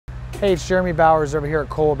Hey, it's Jeremy Bowers over here at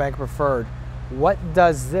Coldwell Bank Preferred. What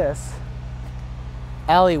does this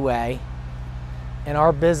alleyway in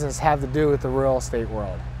our business have to do with the real estate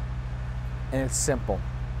world? And it's simple.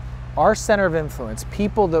 Our center of influence,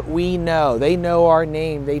 people that we know, they know our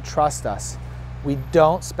name, they trust us. We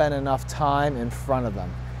don't spend enough time in front of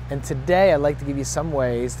them. And today I'd like to give you some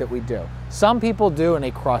ways that we do. Some people do and they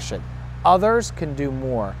crush it. Others can do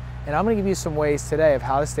more. And I'm going to give you some ways today of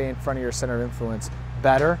how to stay in front of your center of influence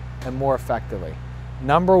better and more effectively.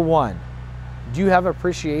 Number one, do you have an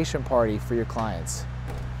appreciation party for your clients?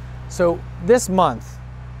 So this month,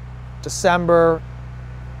 December,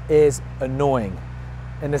 is annoying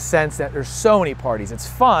in the sense that there's so many parties. It's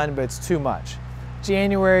fun, but it's too much.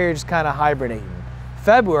 January, you're just kind of hibernating.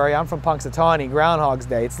 February, I'm from Punxsutawney, Groundhog's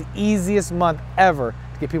Day. It's the easiest month ever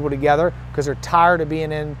to get people together because they're tired of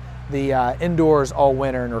being in the indoors all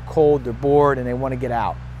winter and they're cold, they're bored, and they want to get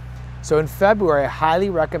out. So in February, I highly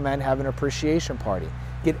recommend having an appreciation party.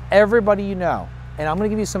 Get everybody you know, and I'm going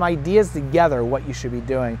to give you some ideas together what you should be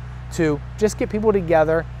doing to just get people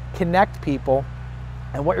together, connect people,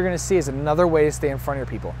 and what you're going to see is another way to stay in front of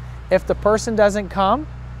your people. If the person doesn't come,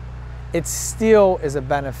 it still is a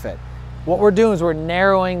benefit. What we're doing is we're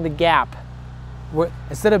narrowing the gap.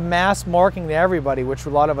 Instead of mass marketing to everybody, which a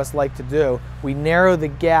lot of us like to do, we narrow the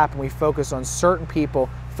gap and we focus on certain people,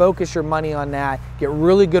 focus your money on that, get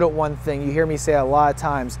really good at one thing, you hear me say it a lot of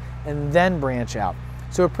times, and then branch out.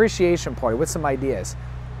 So appreciation party, what's some ideas?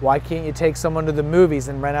 Why can't you take someone to the movies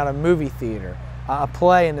and rent out a movie theater? A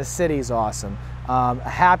play in the city is awesome. A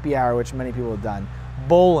happy hour, which many people have done.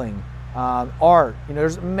 Bowling, art. You know,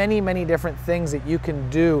 there's many different things that you can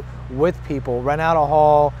do with people. Rent out a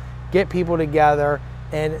hall, get people together,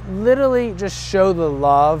 and literally just show the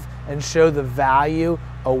love and show the value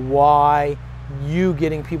of why you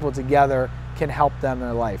getting people together can help them in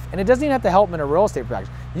their life. And it doesn't even have to help them in a real estate practice.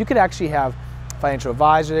 You could actually have financial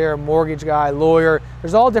advisor there, mortgage guy, lawyer.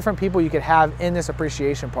 There's all different people you could have in this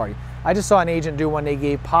appreciation party. I just saw an agent do one. They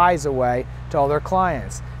gave pies away to all their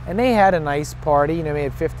clients. And they had a nice party, you know, they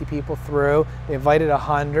had 50 people through, they invited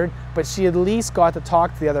 100, but she at least got to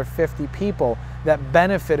talk to the other 50 people that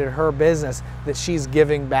benefited her business that she's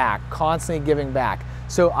giving back, constantly giving back.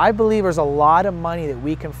 So I believe there's a lot of money that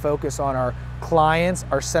we can focus on our clients,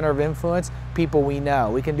 our center of influence, people we know.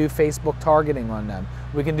 We can do Facebook targeting on them.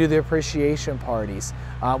 We can do the appreciation parties.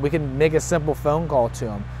 We can make a simple phone call to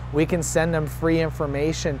them. We can send them free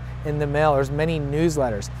information in the mail. There's many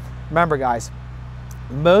newsletters. Remember guys,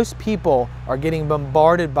 most people are getting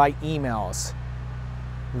bombarded by emails.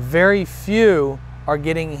 Very few are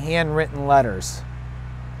getting handwritten letters.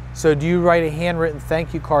 So do you write a handwritten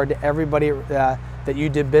thank you card to everybody that you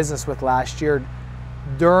did business with last year?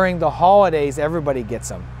 During the holidays, everybody gets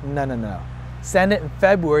them. No. Send it in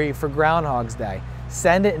February for Groundhog's Day.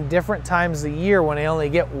 Send it in different times of the year when they only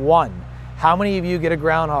get one. How many of you get a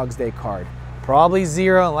Groundhog's Day card? Probably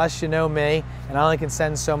zero unless you know me, and I only can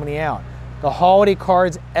send so many out. The holiday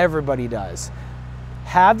cards, everybody does.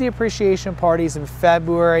 Have the appreciation parties in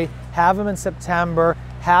February, have them in September,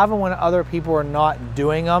 have them when other people are not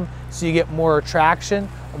doing them so you get more attraction,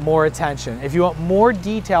 more attention. If you want more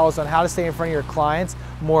details on how to stay in front of your clients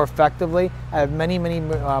more effectively, I have many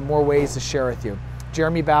more ways to share with you.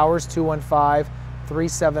 Jeremy Bowers,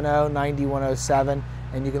 215-370-9107,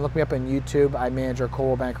 and you can look me up on YouTube. I manage our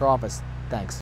Coldwell Banker office. Thanks.